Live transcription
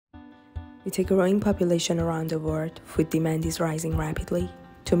With a growing population around the world, food demand is rising rapidly.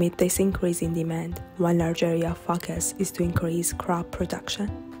 To meet this increase in demand, one large area of focus is to increase crop production.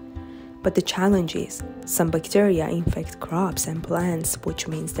 But the challenge is, some bacteria infect crops and plants, which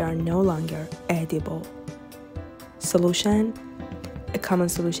means they are no longer edible. Solution? A common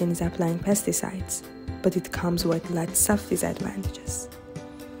solution is applying pesticides, but it comes with lots of disadvantages.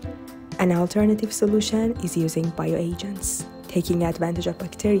 An alternative solution is using bioagents, taking advantage of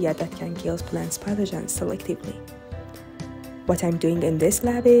bacteria that can kill plants' pathogens selectively. What I'm doing in this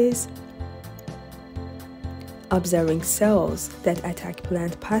lab is observing cells that attack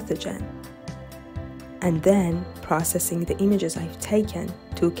plant pathogen, and then processing the images I've taken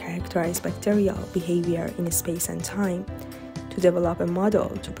to characterize bacterial behavior in space and time to develop a model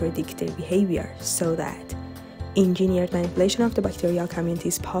to predict their behavior so that engineered manipulation of the bacterial community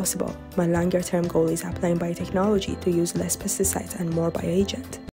is possible. My longer-term goal is applying biotechnology to use less pesticides and more bioagent.